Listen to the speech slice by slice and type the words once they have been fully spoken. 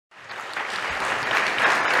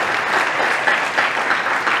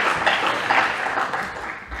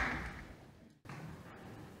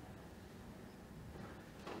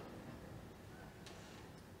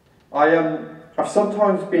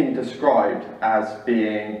sometimes been described as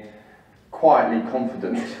being quietly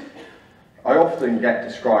confident. I often get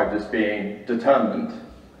described as being determined.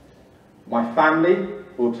 My family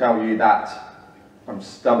will tell you that I'm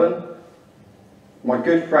stubborn. My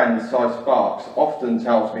good friend, Si Sparks, often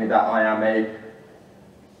tells me that I am a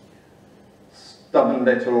stubborn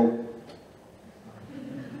little...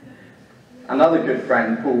 Another good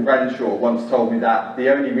friend, Paul Renshaw, once told me that the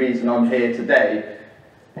only reason I'm here today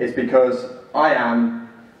is because I am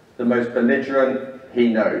the most belligerent he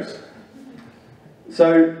knows.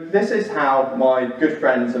 So this is how my good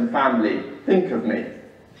friends and family think of me.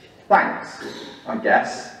 Thanks, I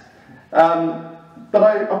guess. But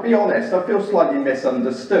I'll be honest, I feel slightly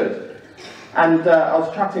misunderstood. And I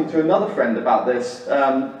was chatting to another friend about this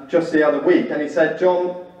just the other week, and he said,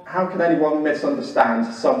 John, how can anyone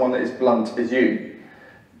misunderstand someone as blunt as you?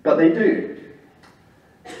 But they do.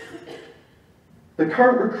 The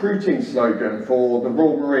current recruiting slogan for the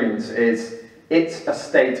Royal Marines is, "It's a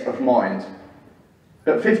state of mind."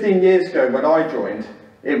 But 15 years ago when I joined,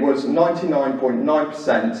 it was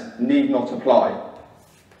 99.9% need not apply.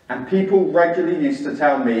 And people regularly used to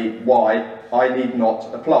tell me why I need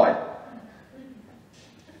not apply.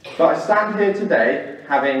 But I stand here today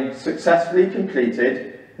having successfully completed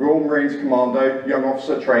Royal Marines Commando Young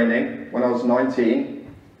Officer Training when I was 19,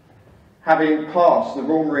 having passed the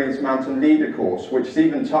Royal Marines Mountain Leader course, which is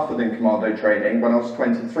even tougher than Commando Training, when I was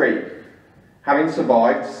 23, having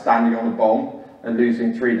survived standing on a bomb and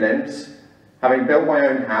losing 3 limbs, having built my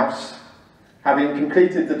own house, having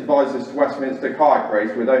completed the Devizes to Westminster kayak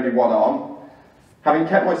race with only 1 arm, having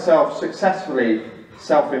kept myself successfully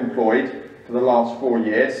self-employed for the last 4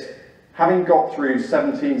 years, having got through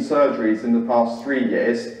 17 surgeries in the past 3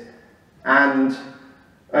 years, and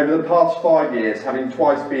over the past 5 years having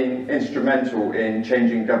twice been instrumental in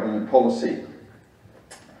changing government policy.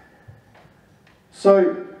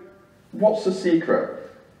 So, what's the secret?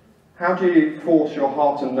 How do you force your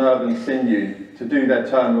heart and nerve and sinew to do their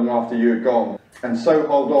turn long after you are gone, and so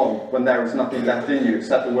hold on when there is nothing left in you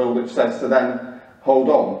except the will which says to them, hold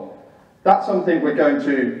on? That's something we're going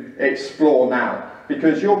to explore now,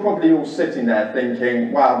 because you're probably all sitting there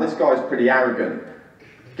thinking, wow, this guy's pretty arrogant,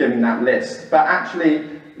 giving that list. But actually,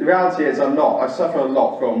 the reality is I'm not. I suffer a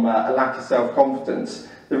lot from a lack of self-confidence.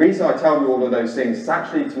 The reason I tell you all of those things is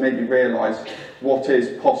actually to make you realise what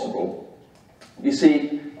is possible. You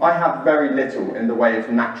see, I have very little in the way of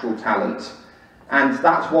natural talent, and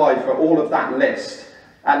that's why for all of that list,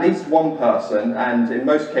 at least one person, and in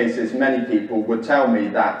most cases many people, would tell me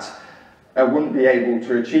that I wouldn't be able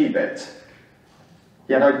to achieve it.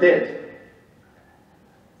 Yet I did.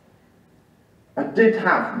 I did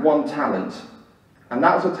have one talent, and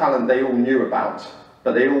that was a talent they all knew about,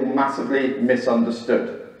 but they all massively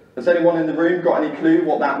misunderstood. Has anyone in the room got any clue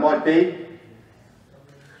what that might be?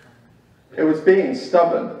 It was being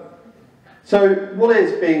stubborn. So, what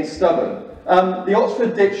is being stubborn? The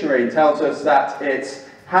Oxford Dictionary tells us that it's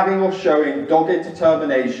having or showing dogged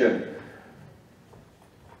determination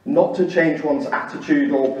not to change one's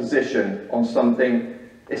attitude or position on something,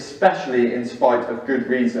 especially in spite of good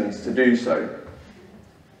reasons to do so.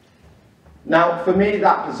 Now, for me,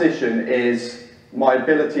 that position is my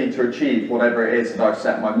ability to achieve whatever it is that I've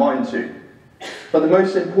set my mind to. But the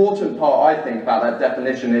most important part, I think, about that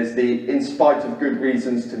definition is the in spite of good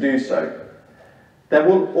reasons to do so. There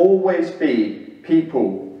will always be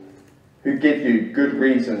people who give you good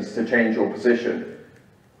reasons to change your position.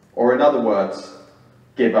 Or in other words,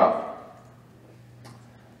 give up.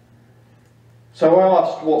 So I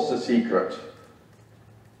asked, what's the secret?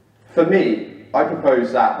 For me, I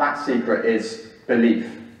propose that that secret is belief.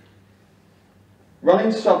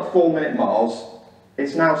 Running sub 4-minute miles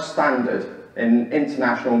is now standard in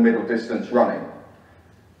international middle distance running.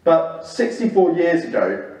 But 64 years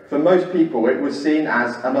ago, for most people, it was seen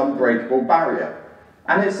as an unbreakable barrier.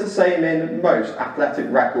 And it's the same in most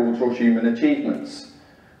athletic records or human achievements.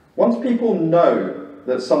 Once people know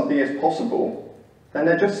that something is possible, then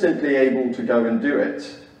they're just simply able to go and do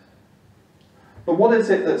it. But what is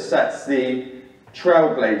it that sets the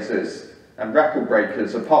trailblazers and record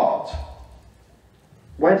breakers apart?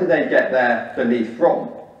 Where do they get their belief from?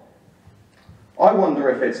 I wonder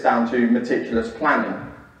if it's down to meticulous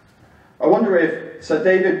planning. I wonder if Sir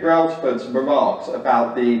David Brailsford's remarks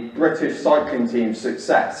about the British cycling team's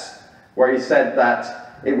success, where he said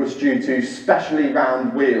that it was due to specially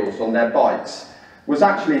round wheels on their bikes, was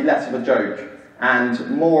actually less of a joke and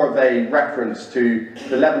more of a reference to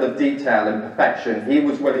the level of detail and perfection he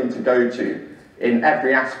was willing to go to in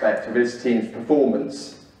every aspect of his team's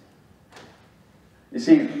performance. You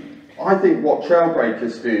see, I think what trail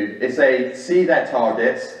breakers do is they see their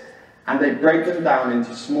targets and they break them down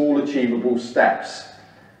into small achievable steps.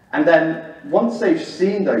 And then once they've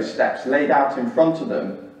seen those steps laid out in front of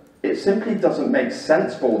them, it simply doesn't make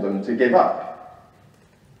sense for them to give up.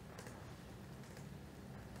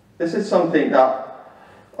 This is something that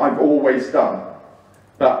I've always done.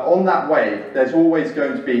 But on that way, there's always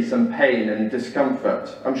going to be some pain and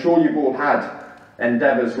discomfort. I'm sure you've all had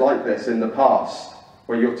endeavours like this in the past,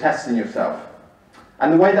 where you're testing yourself.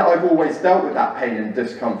 And the way that I've always dealt with that pain and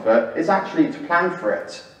discomfort is actually to plan for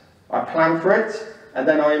it. I plan for it, and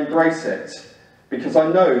then I embrace it, because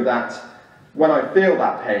I know that when I feel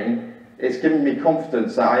that pain, it's giving me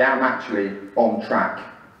confidence that I am actually on track.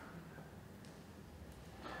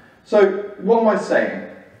 So, what am I saying?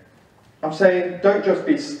 I'm saying, don't just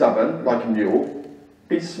be stubborn like a mule,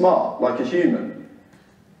 be smart like a human.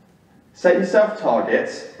 Set yourself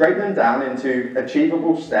targets, break them down into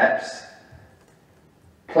achievable steps,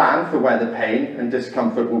 plan for where the pain and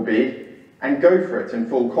discomfort will be, and go for it in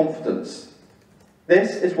full confidence.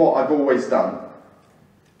 This is what I've always done,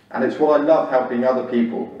 and it's what I love helping other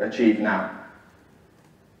people achieve now.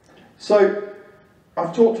 So,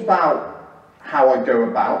 I've talked about how I go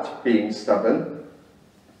about being stubborn.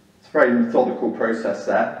 It's a very methodical process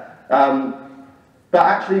there. But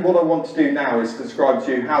actually what I want to do now is describe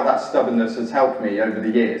to you how that stubbornness has helped me over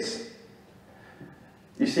the years.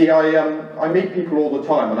 You see, I meet people all the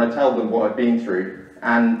time and I tell them what I've been through,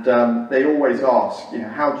 and they always ask,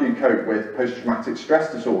 how do you cope with post-traumatic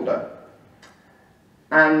stress disorder?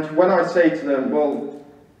 And when I say to them, well,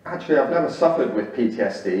 actually I've never suffered with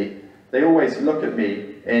PTSD, they always look at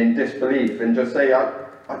me in disbelief and just say,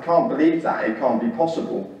 I can't believe that, it can't be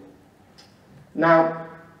possible. Now,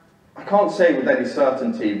 I can't say with any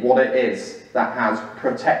certainty what it is that has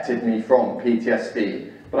protected me from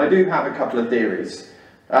PTSD, but I do have a couple of theories.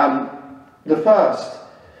 The first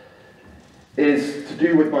is to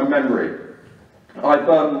do with my memory.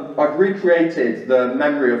 I've recreated the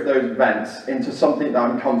memory of those events into something that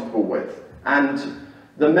I'm comfortable with. And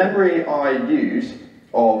the memory I use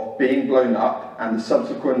of being blown up and the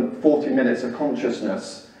subsequent 40 minutes of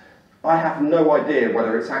consciousness, I have no idea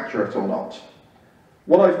whether it's accurate or not.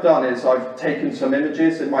 What I've done is I've taken some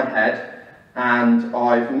images in my head and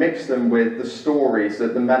I've mixed them with the stories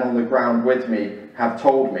that the men on the ground with me have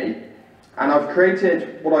told me. And I've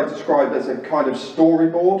created what I describe as a kind of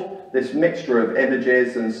storyboard, this mixture of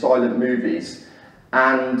images and silent movies.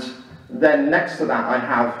 And then next to that I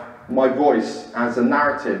have my voice as a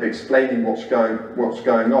narrative explaining what's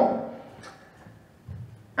going on.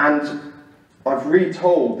 And I've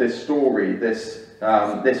retold this story, this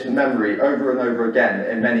memory over and over again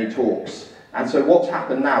in many talks. And so what's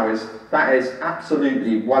happened now is that is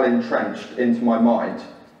absolutely well entrenched into my mind,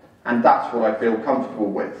 and that's what I feel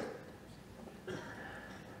comfortable with.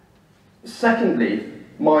 Secondly,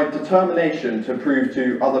 my determination to prove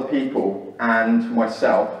to other people and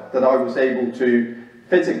myself that I was able to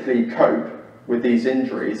physically cope with these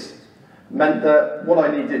injuries meant that what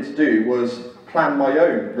I needed to do was plan my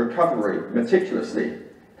own recovery meticulously.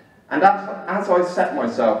 And as I set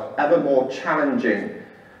myself ever more challenging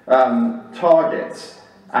targets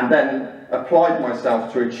and then applied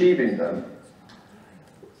myself to achieving them,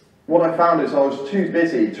 what I found is I was too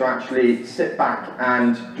busy to actually sit back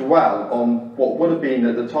and dwell on what would have been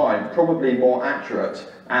at the time probably more accurate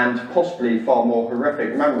and possibly far more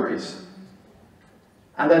horrific memories.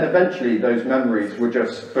 And then eventually those memories were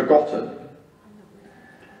just forgotten.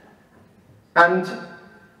 And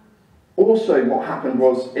also what happened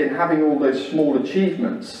was, in having all those small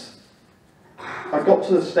achievements, I got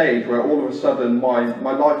to the stage where all of a sudden my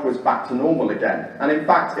life was back to normal again. And in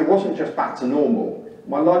fact, it wasn't just back to normal.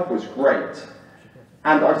 My life was great.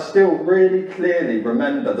 And I still really clearly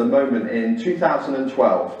remember the moment in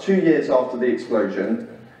 2012, 2 years after the explosion.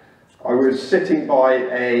 I was sitting by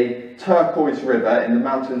a turquoise river in the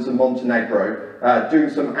mountains of Montenegro, doing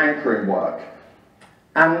some anchoring work.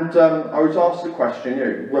 And I was asked the question,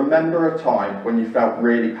 remember a time when you felt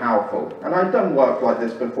really powerful? And I'd done work like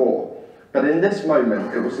this before, but in this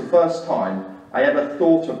moment, it was the first time I ever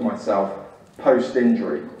thought of myself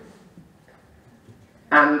post-injury.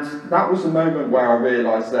 And that was the moment where I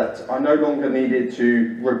realised that I no longer needed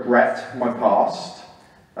to regret my past.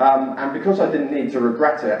 And because I didn't need to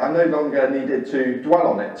regret it, I no longer needed to dwell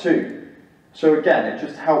on it too. So again, it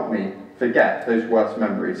just helped me forget those worst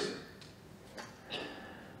memories.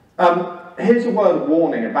 Here's a word of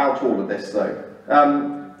warning about all of this though.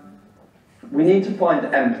 We need to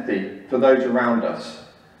find empathy for those around us,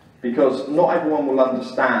 because not everyone will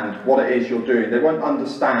understand what it is you're doing. They won't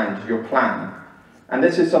understand your plan. And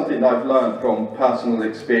this is something that I've learned from personal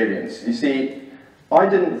experience. You see, I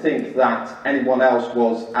didn't think that anyone else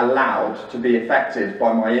was allowed to be affected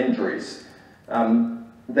by my injuries.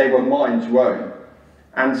 They were mine to own.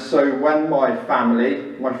 And so when my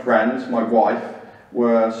family, my friends, my wife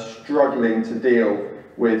were struggling to deal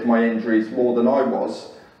with my injuries more than I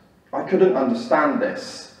was, I couldn't understand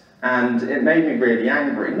this. And it made me really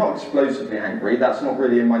angry. Not explosively angry, that's not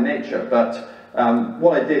really in my nature, but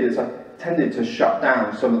what I did is I tended to shut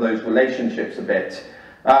down some of those relationships a bit,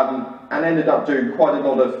 and ended up doing quite a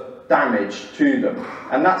lot of damage to them.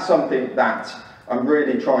 And that's something that I'm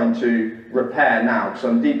really trying to repair now, because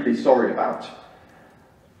I'm deeply sorry about.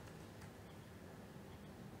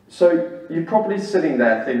 So you're probably sitting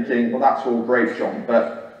there thinking, well, that's all great, John,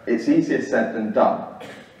 but it's easier said than done.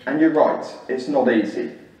 And you're right, it's not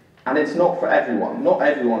easy. And it's not for everyone. Not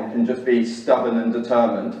everyone can just be stubborn and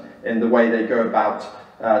determined in the way they go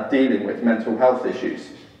about dealing with mental health issues.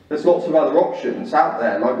 There's lots of other options out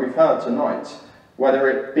there, like we've heard tonight, whether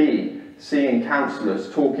it be seeing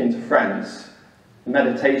counsellors, talking to friends,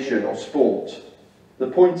 meditation or sport. The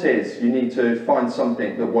point is, you need to find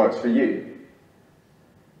something that works for you.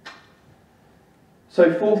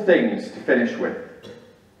 So 4 things to finish with.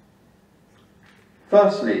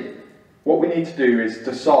 Firstly, what we need to do is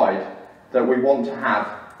decide that we want to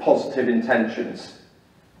have positive intentions.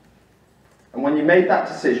 And when you made that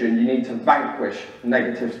decision, you need to vanquish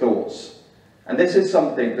negative thoughts. And this is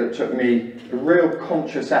something that took me a real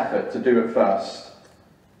conscious effort to do at first.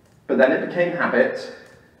 But then it became habit,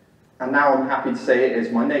 and now I'm happy to say it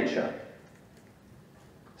is my nature.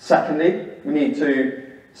 Secondly, we need to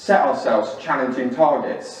set ourselves challenging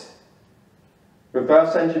targets.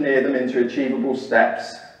 Reverse engineer them into achievable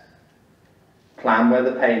steps, plan where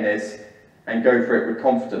the pain is, and go for it with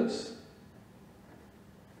confidence.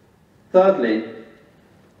 Thirdly,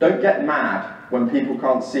 don't get mad when people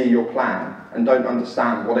can't see your plan and don't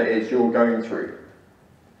understand what it is you're going through.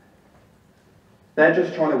 They're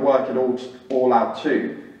just trying to work it all out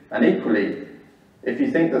too. And equally, if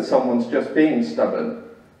you think that someone's just being stubborn,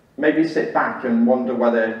 maybe sit back and wonder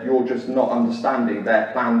whether you're just not understanding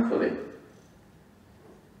their plan fully.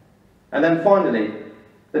 And then finally,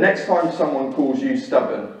 the next time someone calls you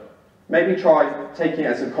stubborn, maybe try taking it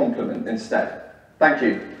as a compliment instead. Thank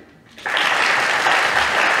you.